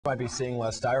Might be seeing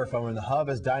less styrofoam in the hub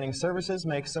as dining services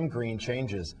make some green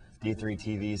changes. D3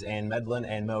 TV's Ann Medline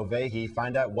and Vehey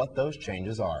find out what those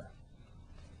changes are.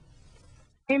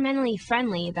 Environmentally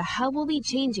friendly, the hub will be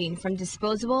changing from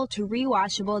disposable to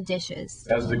rewashable dishes.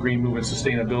 As the green movement,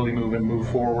 sustainability movement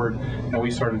moved forward, and we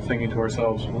started thinking to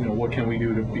ourselves, what can we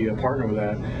do to be a partner with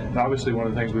that? And obviously one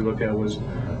of the things we looked at was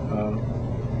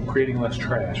creating less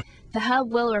trash. The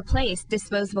hub will replace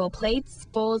disposable plates,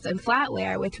 bowls, and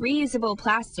flatware with reusable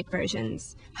plastic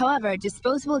versions. However,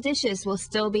 disposable dishes will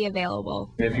still be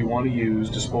available. If you want to use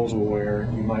disposable ware,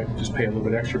 you might just pay a little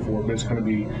bit extra for it, but it's going to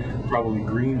be probably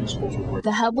green disposable ware.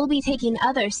 The hub will be taking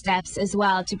other steps as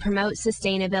well to promote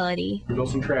sustainability. We built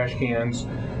some trash cans.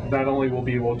 Not only will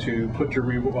be able to put your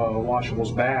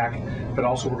washables back, but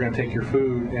also we're going to take your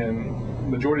food, and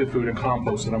majority of the food, and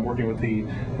compost it. I'm working with the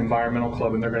environmental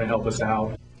club, and they're going to help us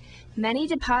out. Many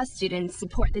DePauw students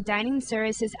support the dining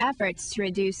services efforts to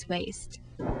reduce waste.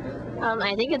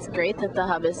 I think it's great that the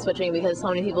hub is switching because so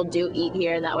many people do eat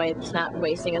here, and that way it's not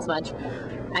wasting as much.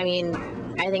 I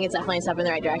think it's definitely a step in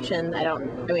the right direction.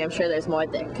 I'm sure there's more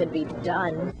that could be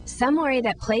done. Some worry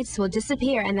that plates will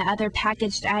disappear and the other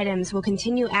packaged items will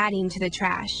continue adding to the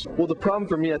trash. Well, the problem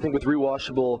for me, I think, with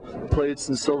rewashable plates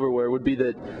and silverware would be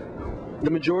that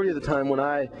the majority of the time when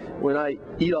I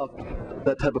eat off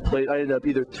that type of plate, I end up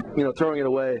either throwing it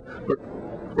away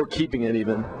or keeping it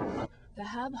even. The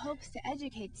hub hopes to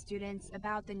educate students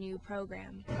about the new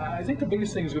program. I think the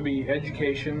biggest thing is going to be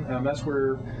education. That's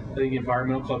where the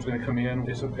environmental club is going to come in.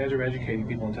 As they're educating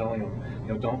people and telling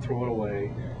them, don't throw it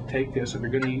away. Take this. If you're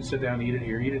going to eat, sit down and eat it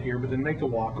here, but then make the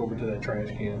walk over to that trash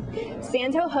can.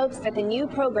 Santo hopes that the new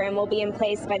program will be in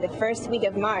place by the first week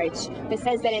of March, but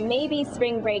says that it may be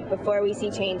spring break before we see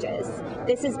changes.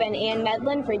 This has been Ann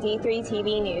Medline for D3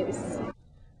 TV News.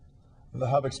 The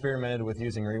hub experimented with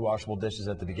using rewashable dishes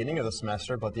at the beginning of the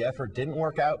semester, but the effort didn't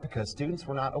work out because students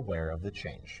were not aware of the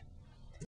change.